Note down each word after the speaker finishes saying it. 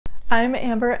I'm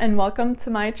Amber and welcome to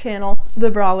my channel,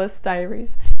 the Braless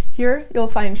Diaries. Here you'll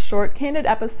find short, candid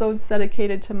episodes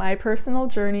dedicated to my personal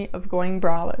journey of going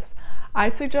braless. I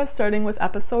suggest starting with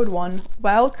episode 1.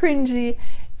 While cringy,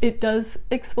 it does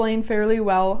explain fairly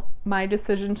well my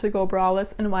decision to go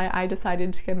braless and why I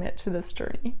decided to commit to this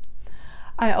journey.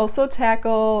 I also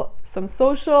tackle some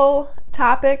social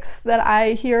topics that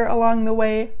I hear along the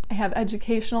way. I have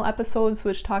educational episodes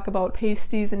which talk about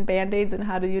pasties and band-aids and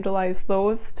how to utilize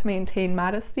those to maintain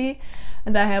modesty.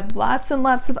 And I have lots and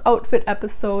lots of outfit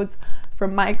episodes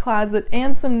from my closet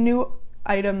and some new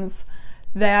items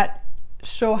that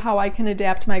show how I can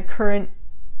adapt my current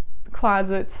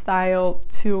closet style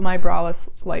to my braless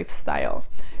lifestyle.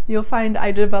 You'll find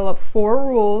I develop 4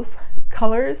 rules: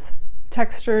 colors,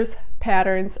 textures,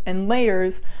 patterns, and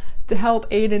layers to help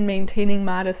aid in maintaining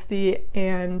modesty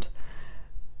and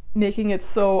making it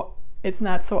so it's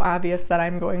not so obvious that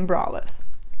I'm going braless.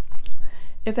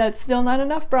 If that's still not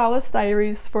enough Braless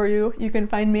Diaries for you, you can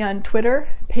find me on Twitter,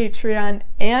 Patreon,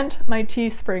 and my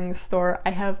Teespring store.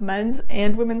 I have men's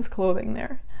and women's clothing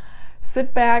there.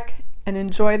 Sit back and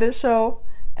enjoy the show,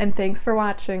 and thanks for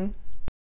watching.